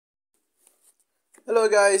Hello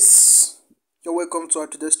guys, you're welcome to our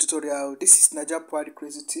today's tutorial. This is Naija Pride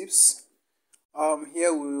Crazy Tips.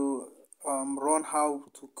 Here we'll run how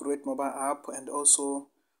to create mobile app and also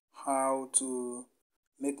how to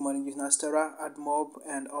make money using Astera, AdMob,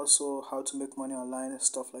 and also how to make money online and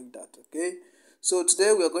stuff like that. Okay, so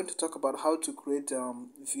today we are going to talk about how to create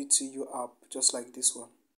VTU app just like this one.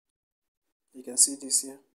 You can see this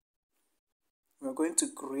here. We are going to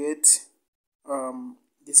create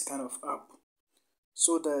this kind of app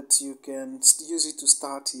so that you can use it to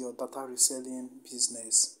start your data reselling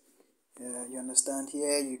business. You understand?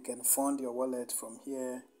 Here you can fund your wallet from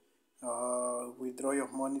here, withdraw your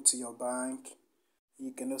money to your bank.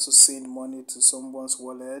 You can also send money to someone's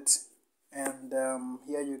wallet, and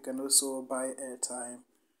here you can also buy airtime.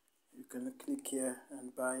 You can click here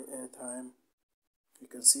and buy airtime. You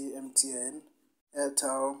can see MTN,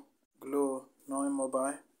 Airtel, Glow,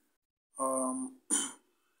 non-mobile.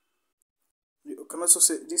 You can also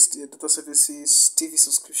say this data services, TV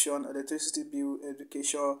subscription, electricity bill,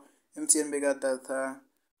 education, MTN mega data,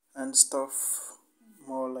 and stuff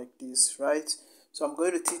more like this, right? So I'm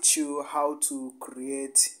going to teach you how to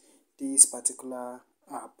create this particular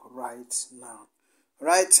app right now,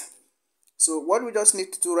 right? So what we just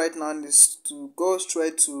need to do right now is to go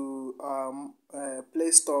straight to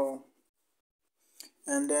Play Store,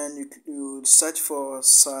 and then you search for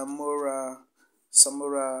Samura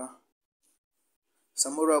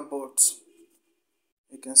bot.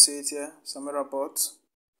 You can see it here, Samura bot.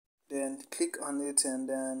 Then click on it and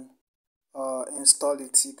then install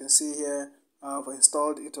it. You can see here I've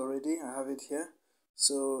installed it already. I have it here.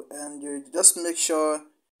 So, and you just make sure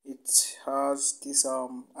it has this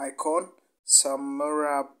icon,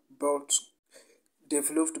 Samura bot,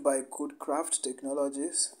 developed by Codecraft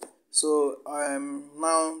Technologies. So I'm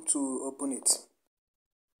now to open it.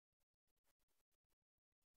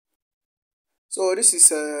 So this is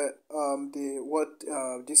the what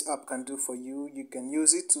this app can do for you. You can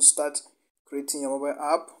use it to start creating your mobile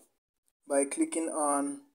app by clicking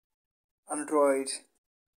on Android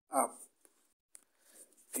app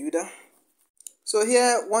builder. So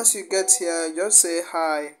here, once you get here, just say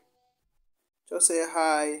hi. Just say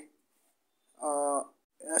hi. I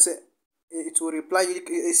say it will reply.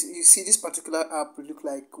 You see this particular app will look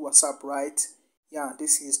like WhatsApp, right? Yeah,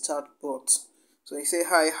 this is chatbot. So you say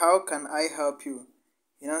hi. How can I help you?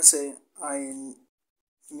 You now say I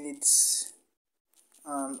need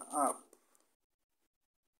an app.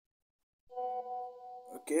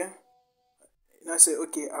 Okay. And I say,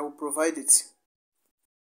 okay, I will provide it.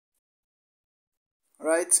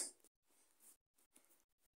 Right?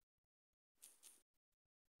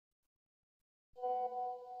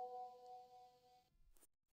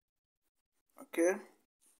 Okay.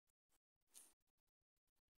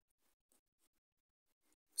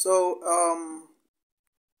 So,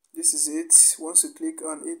 this is it. Once you click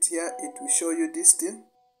on it here, it will show you this thing.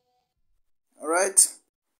 Alright.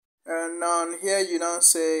 And on here, you now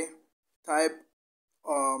say, type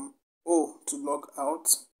O to log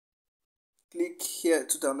out. Click here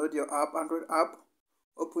to download your app, Android app.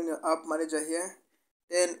 Open your app manager here.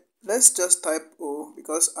 Then let's just type O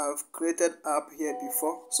because I've created app here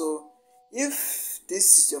before. So if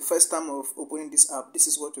this is your first time of opening this app, this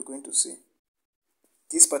is what you're going to see.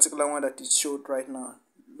 This particular one that is showed right now,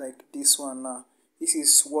 like this one now, this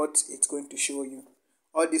is what it's going to show you.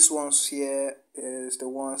 All these ones here is the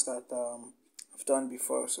ones that I've done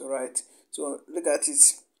before. So right, so look at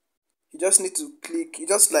it. You just need to click,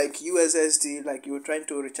 just like USSD, like you're trying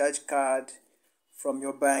to recharge card from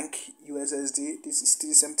your bank. USSD, this is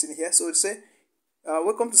still something here. So it say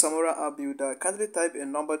welcome to Samura App Builder. Kindly type a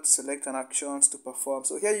number to select an actions to perform.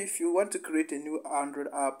 So here, if you want to create a new Android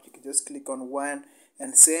app, you can just click on one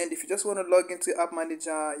and send. If you just want to log into App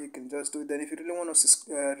Manager, you can just do it. Then if you really want to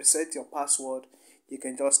reset your password, you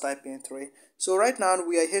can just type in 3. So right now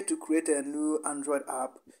we are here to create a new Android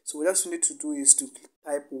app. So what else you need to do is to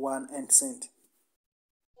type 1 and send.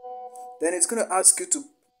 Then it's going to ask you to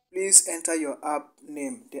please enter your app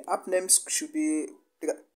name. The app names should be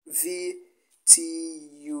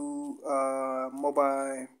VTU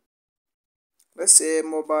mobile. Let's say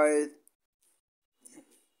mobile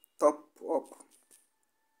top up.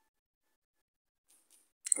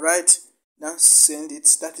 Right, now send it.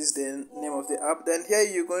 That is the name of the app. Then here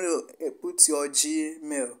you're going to put your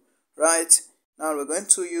Gmail. Right, now we're going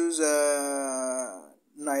to use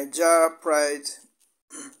Niger Pride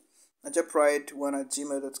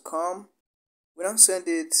nigerpride1@gmail.com. We now send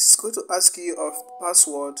it. It's going to ask you of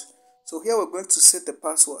password. So here we're going to set the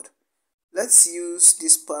password. Let's use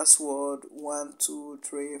this password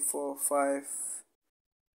 12345.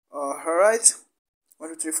 Alright,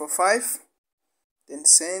 12345. then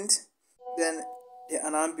send, then they are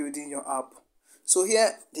now building your app. So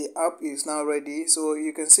here the app is now ready. So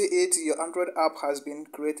you can see it, your Android app has been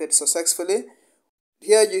created successfully.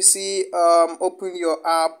 Here you see open your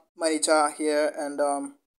app manager here, and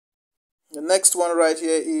the next one right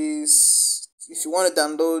here is if you want to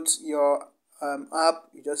download your app,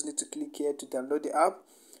 you just need to click here to download the app.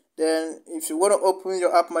 Then if you want to open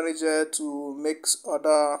your app manager to make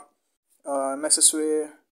other necessary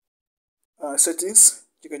settings,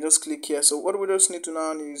 you can just click here. So what we just need to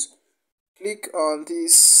now is click on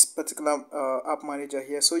this particular app manager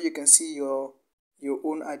here, so you can see your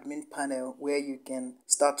own admin panel where you can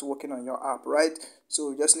start working on your app, right?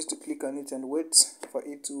 So you just need to click on it and wait for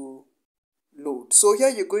it to load. So here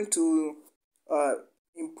you're going to uh,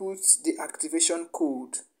 input the activation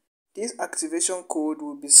code. This activation code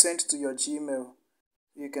will be sent to your Gmail.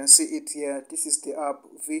 You can see it here. This is the app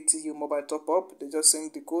VTU mobile top up. They just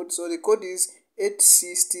sent the code. So the code is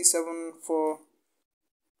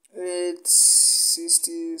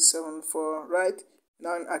 86074, right?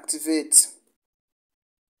 Now activate.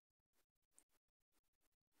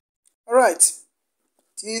 Alright,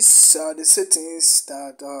 these are the settings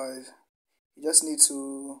that you just need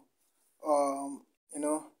to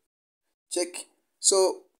check.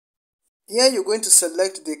 So here you're going to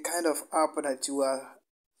select the kind of app that you are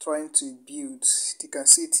trying to build. You can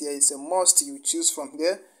see it here. It's a must you choose from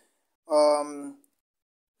here.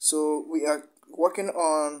 So we are working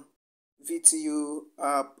on VTU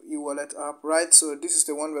app, e-wallet app, right? So this is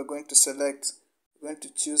the one we're going to select. We're going to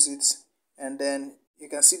choose it, and then you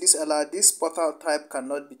can see this alert. This portal type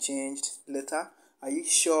cannot be changed later. Are you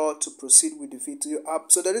sure to proceed with the VTU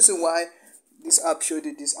app? So the reason why this app showed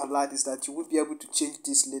you this alert is that you would be able to change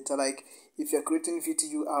this later. Like if you're creating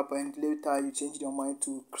VTU app and later you change your mind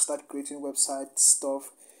to start creating website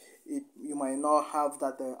stuff, you might not have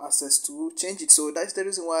that access to change it. So that's the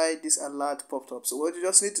reason why this alert popped up. So what you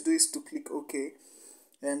just need to do is to click OK,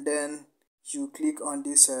 and then you click on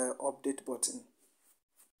this update button.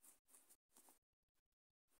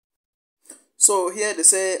 So here they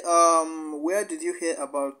say where did you hear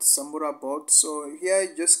about Samura bot? So here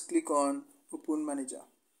you just click on open manager.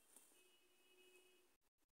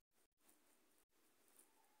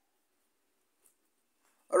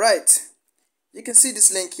 Alright, you can see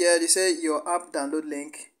this link here. They say your app download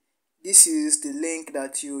link. This is the link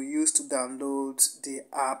that you use to download the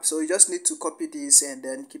app. So you just need to copy this and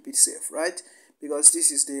then keep it safe, right? Because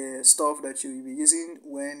this is the stuff that you will be using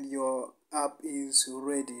when your app is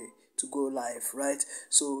ready to go live, right?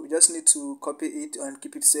 So you just need to copy it and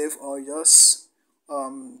keep it safe, or just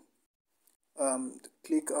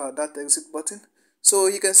click that exit button. So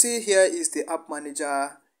you can see here is the app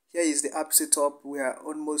manager. Here is the app setup. We are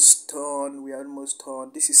almost done.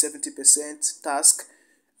 This is 70% task,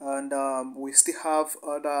 and we still have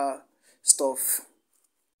other stuff,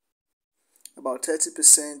 about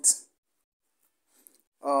 30%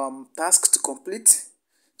 tasks to complete.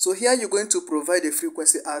 So here you're going to provide a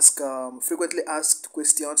frequently asked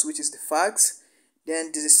questions, which is the facts.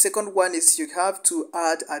 Then the second one is you have to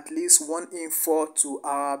add at least one info to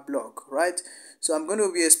our blog, right? So I'm going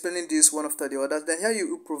to be explaining this one after the other. Then here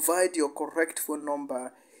you provide your correct phone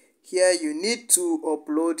number. Here you need to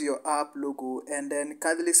upload your app logo and then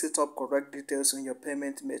kindly set up correct details on your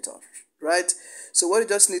payment method, right? So what you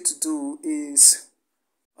just need to do is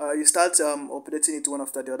you start updating it one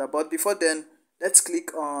after the other. But before then, let's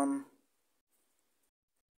click on,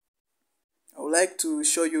 I would like to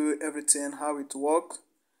show you everything, how it works.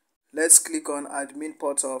 Let's click on admin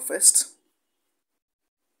portal first.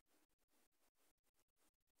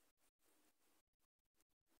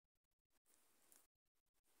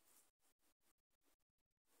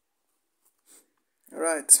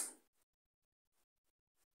 Alright.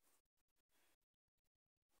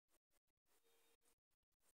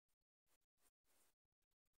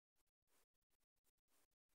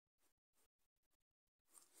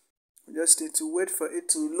 We just need to wait for it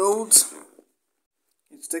to load.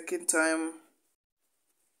 It's taking time,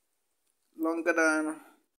 longer than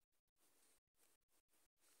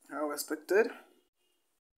how expected.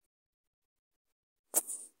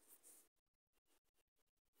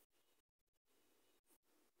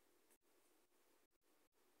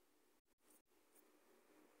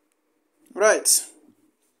 Right,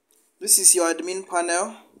 this is your admin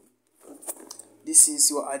panel.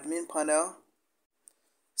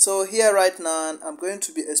 So here right now, I'm going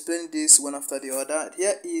to be explaining this one after the other.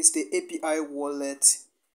 Here is the API wallet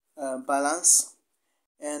balance,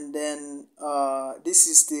 and then this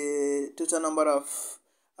is the total number of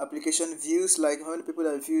application views, like how many people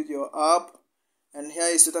that viewed your app, and here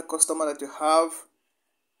is total customer that you have,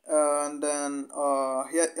 and then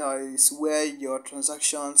here is where your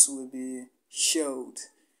transactions will be showed,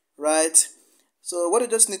 right? So what you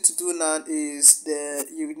just need to do now is that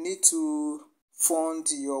you need to fund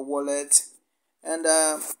your wallet. And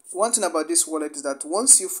one thing about this wallet is that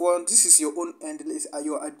once you fund, this is your own end,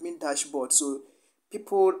 your admin dashboard. So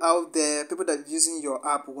people out there, people that are using your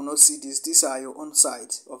app will not see this. These are your own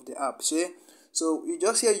side of the app. So you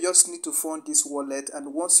just need to fund this wallet,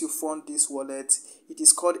 and once you fund this wallet, it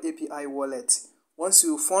is called API wallet. Once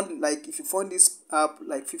you fund, like if you fund this app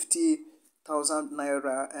like 50,000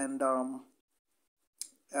 naira,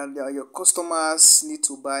 and your customers need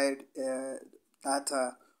to buy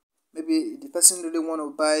data. Maybe the person really want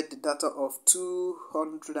to buy the data of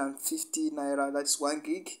 250 naira, that's 1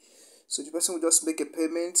 gig. So the person will just make a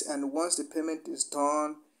payment, and once the payment is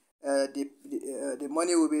done, the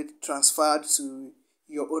money will be transferred to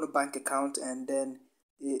your own bank account, and then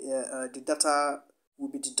the data will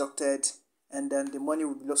be deducted, and then the money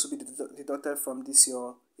will also be deducted from this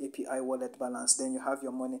your API wallet balance. Then you have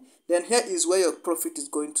your money. Then here is where your profit is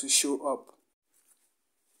going to show up.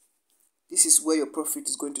 This is where your profit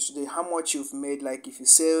is going to show, how much you've made. Like if you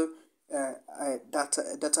sell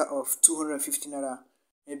data of 250 naira,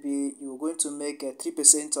 maybe you're going to make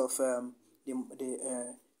 3% of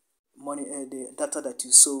the money, the data that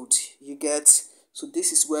you sold. You get? So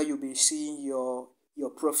this is where you'll be seeing your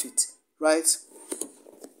profit, right?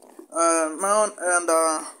 Now, and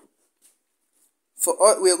for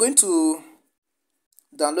all, we are going to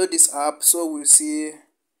download this app, so we'll see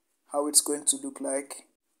how it's going to look like.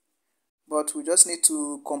 But we just need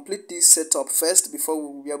to complete this setup first before we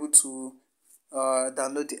will be able to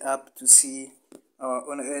download the app to see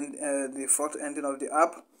the front ending of the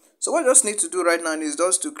app. So what you just need to do right now is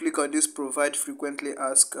just to click on this provide frequently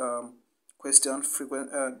asked question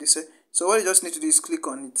frequent this. So what you just need to do is click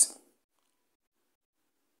on it.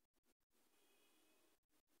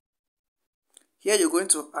 Here you're going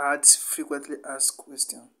to add frequently asked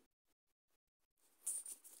question.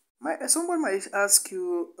 Someone might ask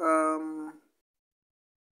you,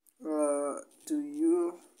 do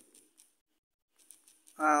you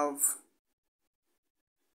have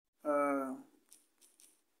uh,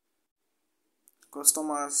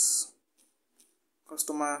 customer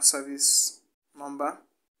service number?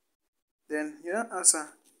 Then you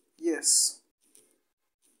answer yes.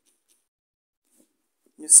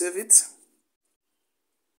 You save it.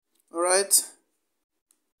 All right.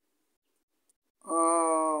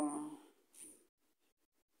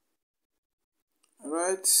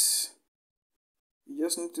 Right, you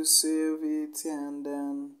just need to save it, and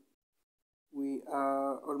then we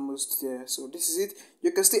are almost there. So this is it.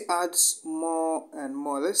 You can still add more and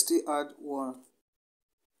more. Let's still add one.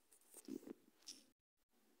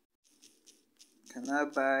 Can I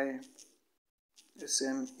buy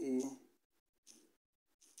SME?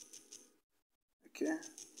 Okay.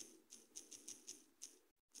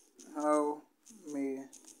 How may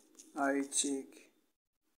I check?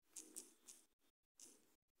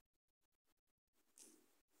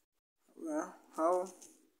 Well, how?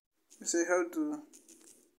 You say how to.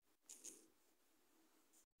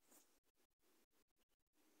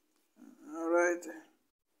 All right.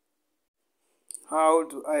 How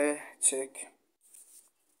do I check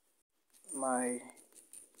my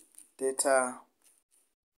data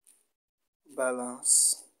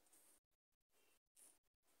balance?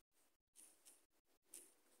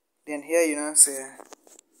 Then here you know say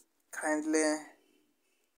kindly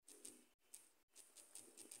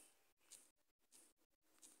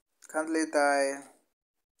dial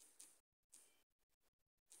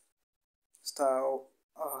star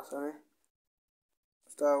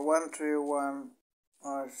star 131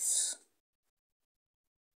 hash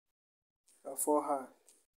 4 hash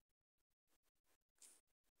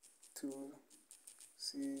to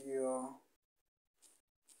see your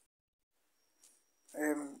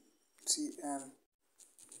MTN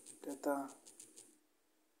data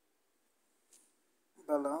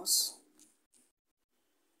balance.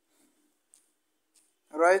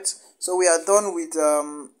 Alright, so we are done with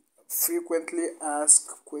frequently asked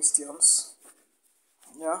questions.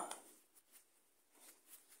 Yeah.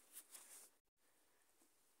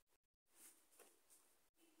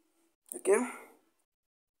 Okay.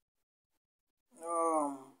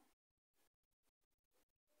 Um.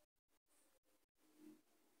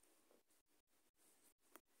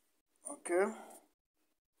 Okay.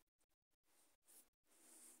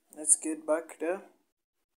 Let's get back there.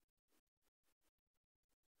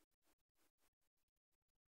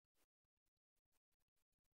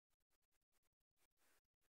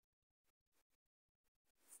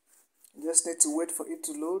 Just need to wait for it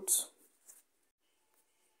to load.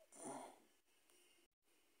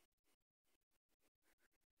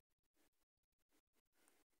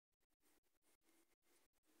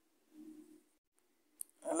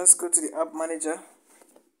 let's go to the app manager.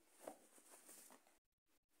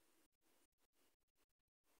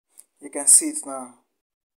 You can see it now.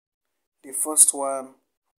 The first one,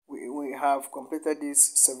 we have completed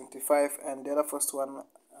this 75, and the other first one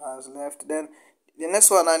has left. Then the next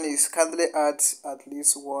one is kindly add at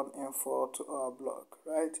least one info to our blog,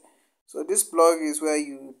 right? So this blog is where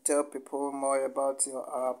you tell people more about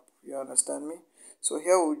your app. You understand me? So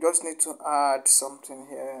here we just need to add something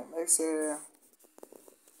here. Let's say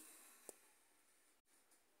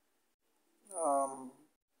um,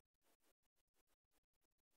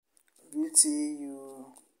 VTU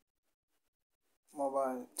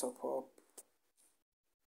mobile top up,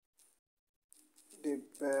 the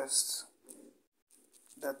best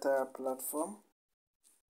data platform.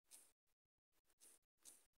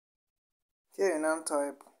 Here you now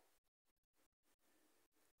type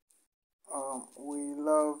we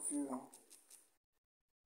love you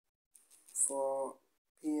for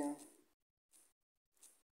being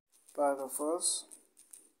part of us.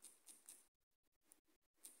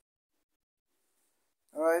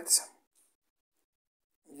 Alright,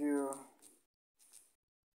 you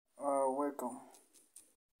are welcome.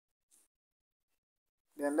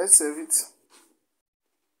 Then let's save it.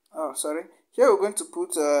 Oh, sorry. Here we're going to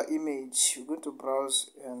put image. We're going to browse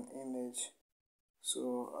an image.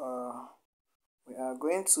 So we are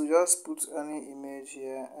going to just put any image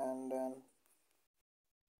here, and then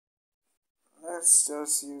let's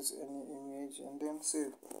just use any image and then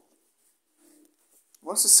save.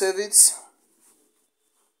 Once you save it,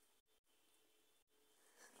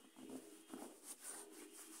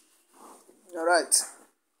 alright,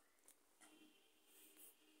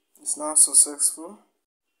 it's now successful.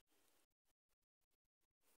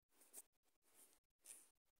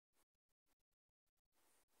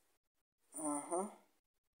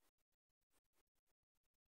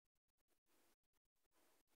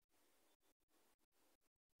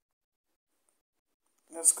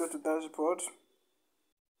 Let's go to dashboard.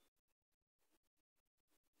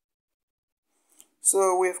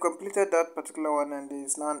 So we have completed that particular one, and it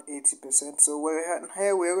is now 80%. So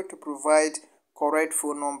here we're going to provide correct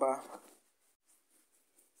phone number.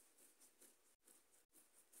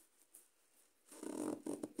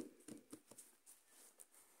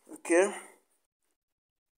 Okay,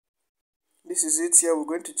 this is it. Here we're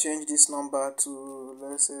going to change this number to,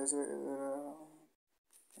 let's say 80,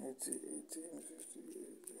 50.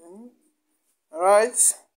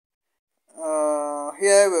 Alright,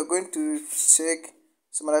 here we're going to check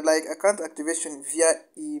some other, like account activation via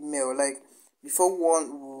email. Like before one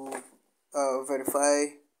will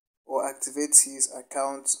verify or activate his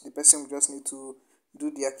account, the person will just need to do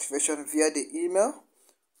the activation via the email.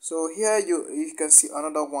 So here you can see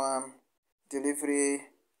another one, delivery,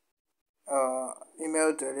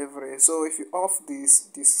 email delivery. So if you off this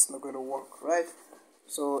is not going to work, right?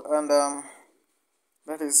 So, and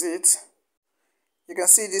that is it. You can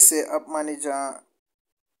see this app manager.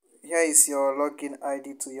 Here is your login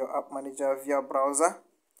ID to your app manager via browser.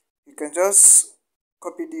 You can just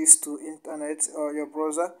copy this to internet or your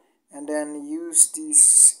browser, and then use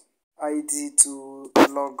this ID to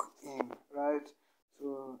log in, right?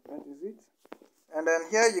 So that is it. And then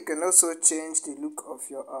here you can also change the look of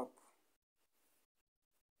your app.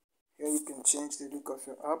 Here you can change the look of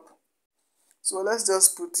your app. So let's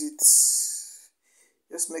just put it,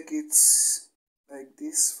 just make it like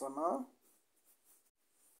this for now.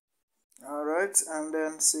 Alright, and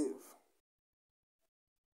then save.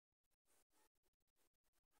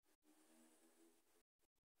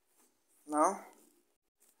 Now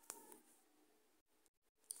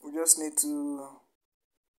we just need to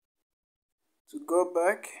go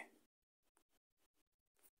back.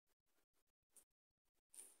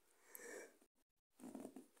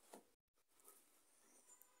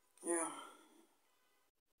 Yeah.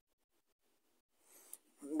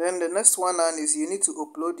 Then the next one is you need to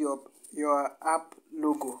upload your app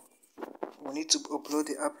logo. We need to upload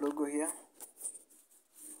the app logo here.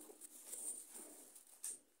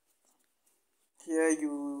 Here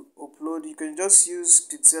you upload. You can just use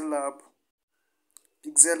Pixel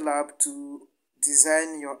Lab to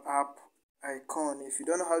design your app icon. If you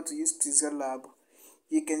don't know how to use Pixel Lab,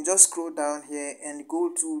 you can just scroll down here and go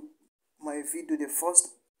to my video, the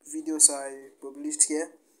first videos I published here,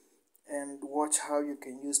 and watch how you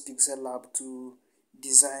can use Pixel Lab to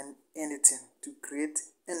design anything, to create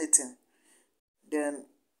anything. Then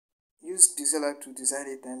use Pixel Lab to design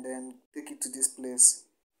it, and then take it to this place.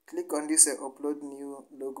 Click on this upload new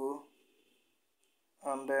logo,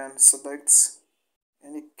 and then select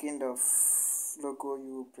any kind of logo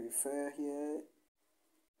you prefer here.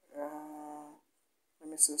 Let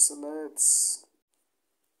me say select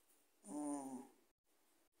Mm,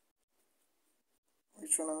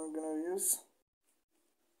 which one am I gonna use?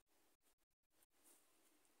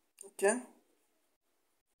 Okay,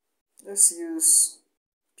 let's use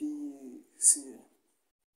PC.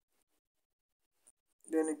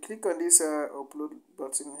 Then you click on this upload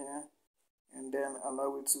button here and then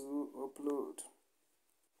allow it to upload.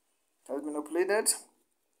 Has been uploaded.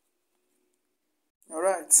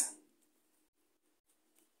 Alright,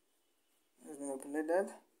 has been uploaded.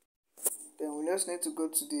 Then we just need to go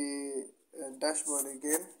to the dashboard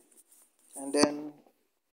again and then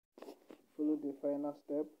follow the final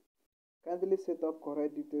step. Kindly set up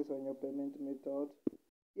correct details on your payment method.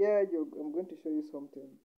 Here I'm going to show you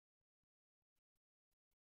something.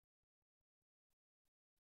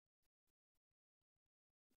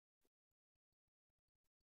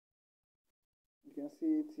 You can see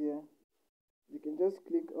it here. You can just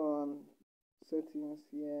click on settings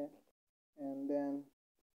here and then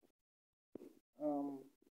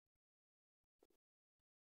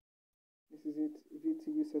this is it,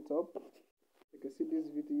 VTU setup. You can see this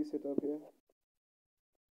VTU setup here.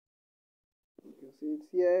 You can see it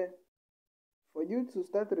here. For you to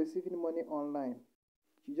start receiving money online,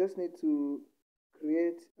 you just need to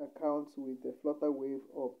create accounts with a Flutterwave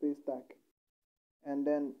or Paystack, and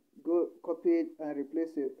then go copy it and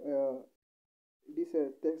replace it, this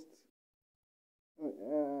text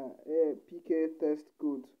PK test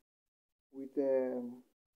code with the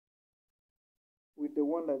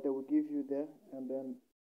one that they will give you there, and then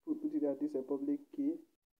put it as this a public key,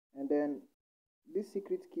 and then this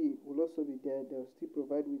secret key will also be there. They'll still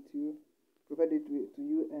provide it to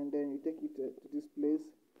you, and then you take it to this place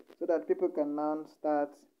so that people can now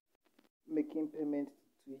start making payments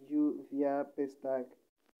to you via Paystack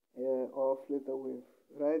or Flutterwave,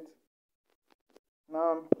 right?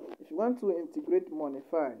 Now, if you want to integrate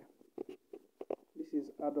Monify, this is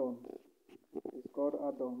add-on. It's called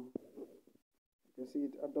add-on. You can see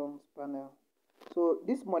it, add-ons panel. So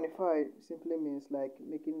this Monify simply means like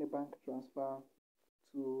making a bank transfer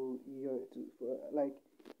to like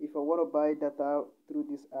if I want to buy data through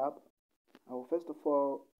this app, I will first of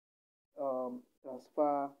all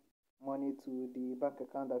transfer money to the bank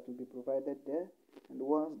account that will be provided there, and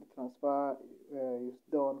once the transfer is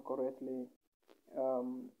done correctly,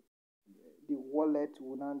 the wallet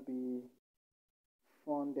will not be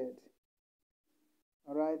funded.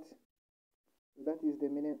 All right, so that is the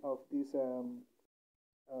meaning of this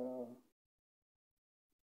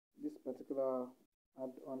particular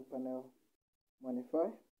add-on panel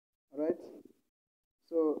Monify. All right,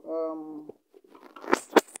 so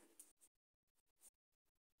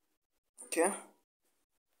okay,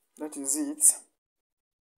 that is it.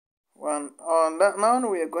 One on that, now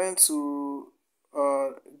we are going to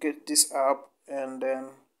get this app, and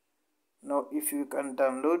then now if you can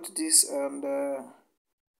download this and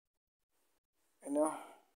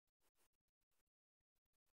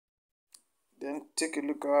then take a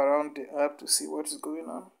look around the app to see what is going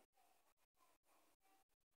on.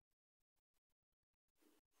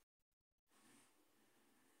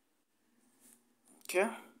 Okay,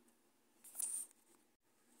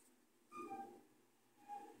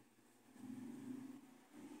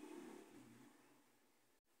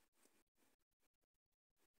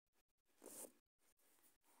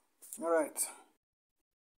 all right.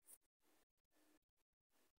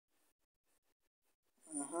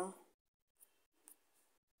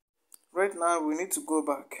 Right now we need to go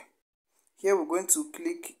back. Here we're going to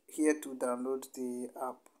click here to download the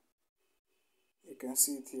app. You can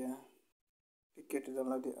see it here. Click here to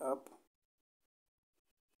download the app.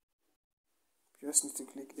 You just need to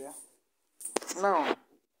click there. Now,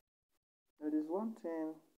 there is one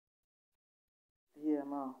thing here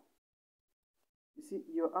now. You see,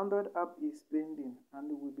 your Android app is pending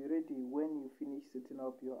and will be ready when you finish setting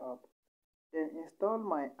up your app. Then install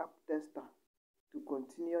my app tester to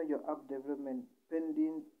continue your app development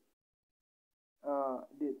pending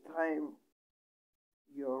the time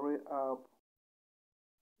your app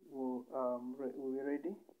will be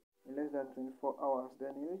ready in less than 24 hours.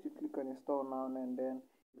 Then you need to click on install now, and then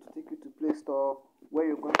it will take you to Play Store where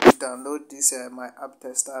you're going to download this my app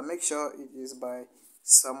tester. Make sure it is by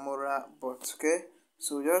Samura Bot. Okay,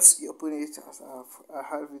 so just open it as I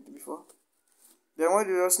have it before. Then what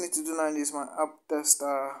you just need to do now is my app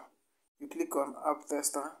tester. You click on app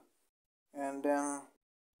tester, and then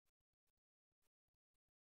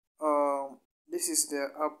this is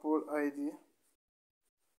the Apple ID.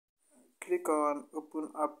 Click on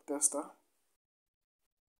open app tester.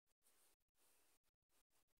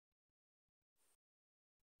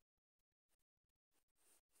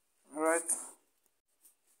 Alright,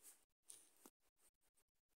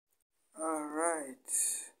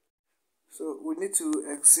 we need to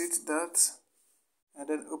exit that and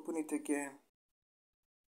then open it again.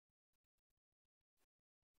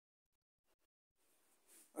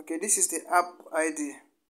 Okay, this is the app ID.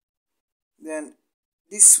 Then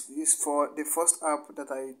this is for the first app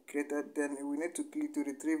that I created. Then we need to click to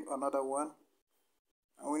retrieve another one,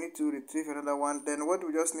 and we need to retrieve another one. Then what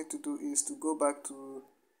we just need to do is to go back to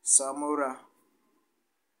Samora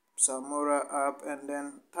app and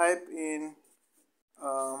then type in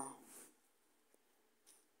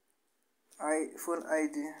iPhone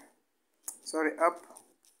ID, sorry, app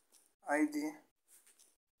ID.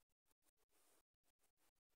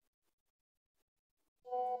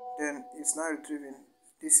 Then it's now retrieving.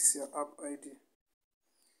 This is your app ID.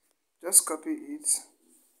 Just copy it,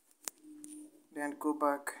 then go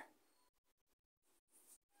back.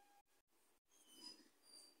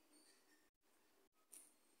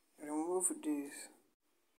 Remove this,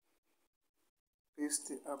 paste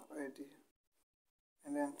the app ID,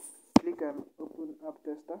 and then click on open app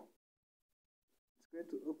tester. It's going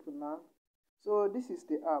to open now. So this is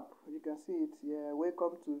the app. You can see it here.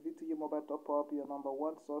 Welcome to VTU Mobile Top Up, your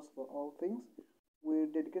 #1 source for all things. We're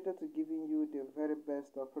dedicated to giving you the very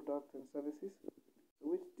best of products and services,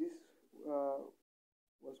 which this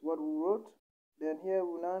was what we wrote. Then here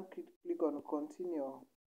we now click on continue.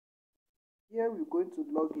 Here we're going to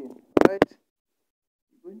log in, right?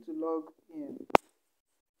 We're going to log in.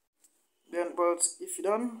 Then, but if you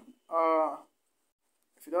don't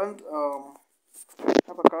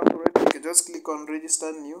have account already, you can just click on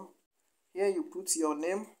register new. Here you put your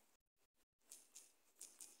name.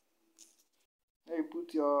 Here you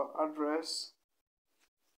put your address.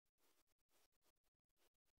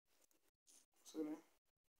 Sorry.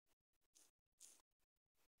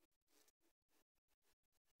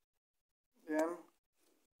 Then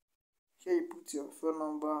here you put your phone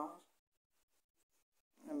number,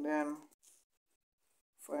 and then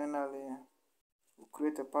finally we'll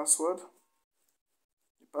create a password.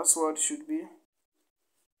 The password should be,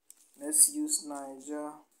 let's use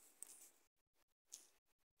Niger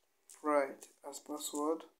Pride as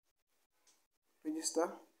password. Register.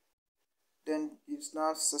 Then it's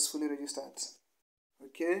now successfully registered.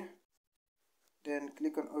 Okay, then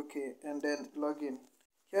click on OK and then log in.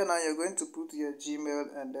 Here now you're going to put your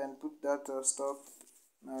Gmail and then put that stuff,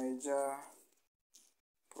 Niger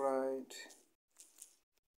Pride.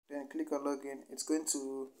 Then click on login. It's going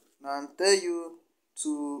to now tell you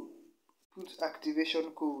to put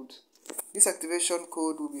activation code. This activation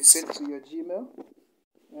code will be sent to your Gmail,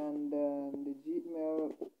 and the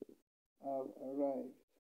Gmail arrived.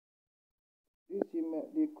 This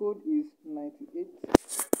Gmail, the code is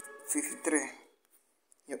 9853.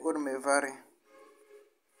 Your own may vary.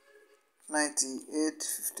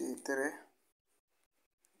 9853.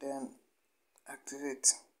 Then activate.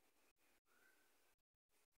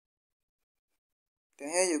 Then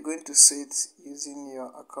here you're going to set using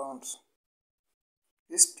your account.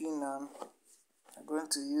 This pin I'm going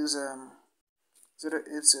to use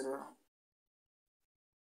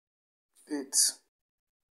 0808.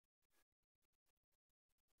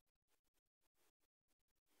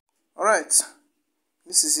 Alright,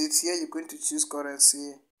 this is it. Here you're going to choose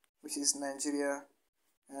currency, which is Nigeria,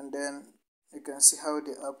 and then you can see how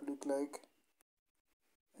the app look like.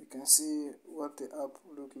 You can see what the app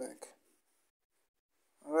look like.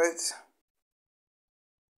 Alright.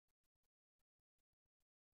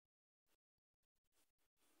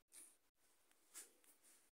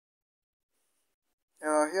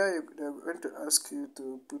 Here they're going to ask you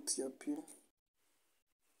to put your PIN.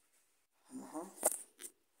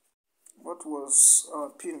 What was our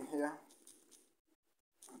PIN here?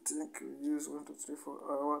 I think we use 1, 2, 3, 4.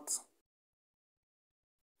 What?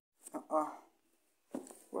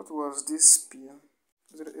 What was this PIN?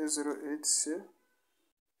 0808. See?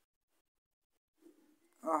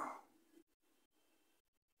 I've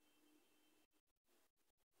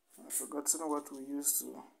forgotten what we used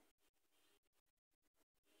to.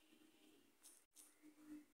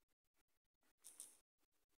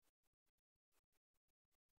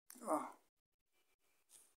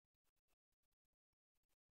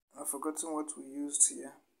 I've forgotten what we used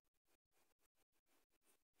here.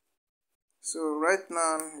 So right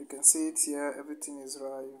now you can see it here. Everything is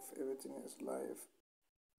live. Everything is live.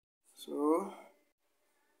 So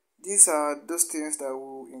these are those things that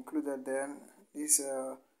we included then. These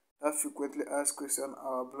are that frequently asked question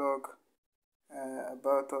our blog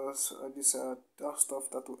about us. These are that stuff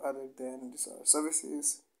that we added then. These are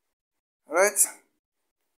services. Alright.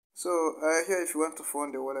 So here, if you want to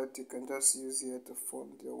fund the wallet, you can just use here to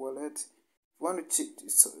fund your wallet. If you want to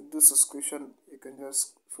do subscription, you can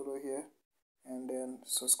just follow here. and then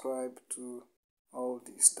subscribe to all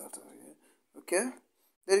this data here. Okay,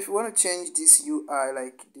 then if you want to change this UI,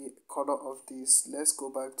 like the color of this, let's go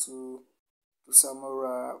back to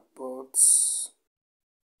Samora, but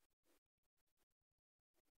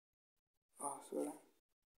sorry,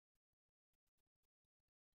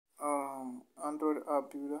 Android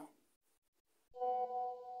app builder,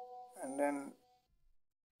 and then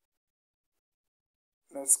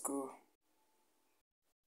let's go.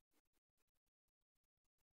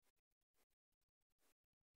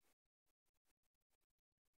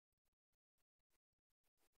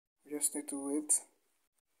 Just need to wait.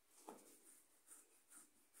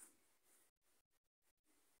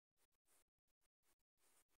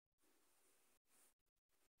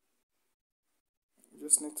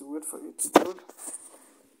 Just need to wait for it to load.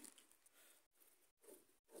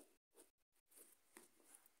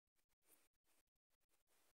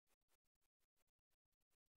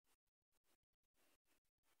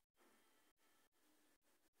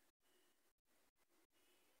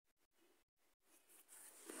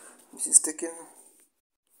 This is taking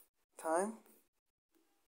time.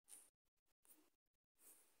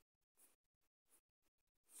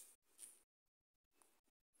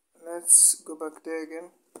 Let's go back there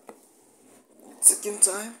again. It's taking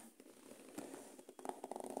time.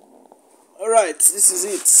 Alright, this is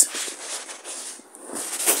it.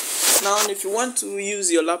 Now if you want to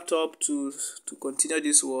use your laptop to continue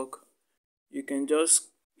this work, you can just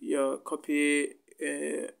copy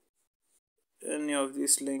any of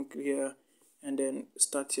this link here and then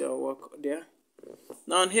start your work there.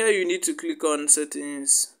 Now here you need to click on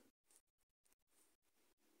settings.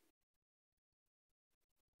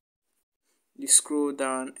 You scroll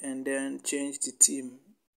down and then change the theme,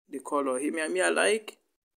 the color. I like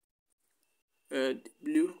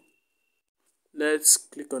blue. Let's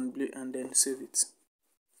click on blue and then save it.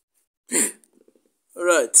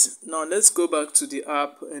 Alright, now let's go back to the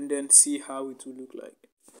app and then see how it will look like.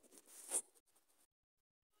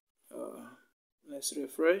 Let's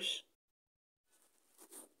refresh.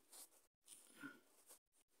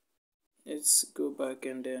 Let's go back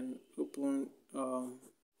and then open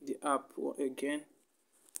the app again,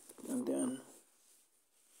 and then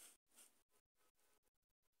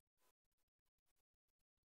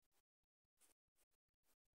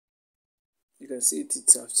you can see it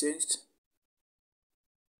have changed.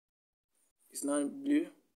 It's now blue.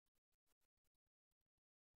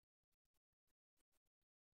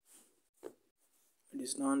 It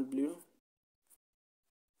is now blue.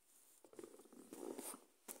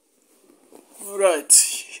 Alright,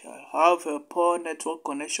 I have a poor network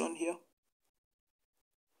connection here.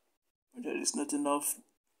 There is not enough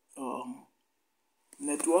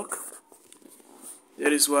network.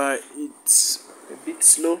 That is why it's a bit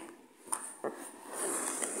slow.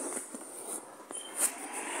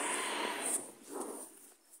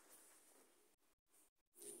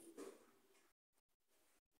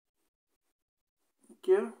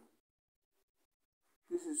 Okay,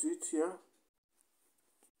 this is it here.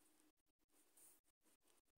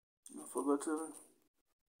 I've forgotten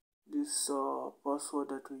this password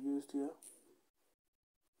that we used here.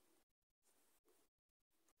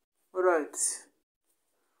 Alright,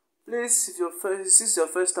 please, if this is your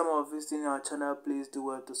first time of visiting our channel, please do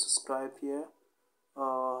well to subscribe here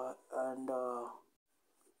and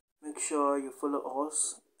make sure you follow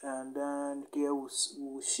us, and then here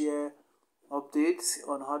we'll share updates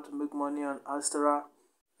on how to make money on Astra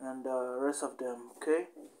and the rest of them. Okay,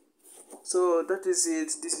 so that is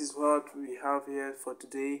it. This is what we have here for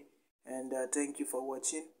today, and thank you for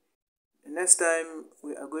watching. Next time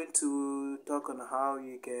we are going to talk on how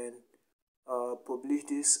you can publish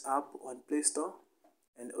this app on Play Store,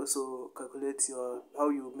 and also calculate how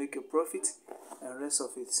you make a profit and rest of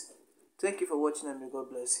it. Thank you for watching, and may God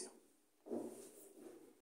bless you.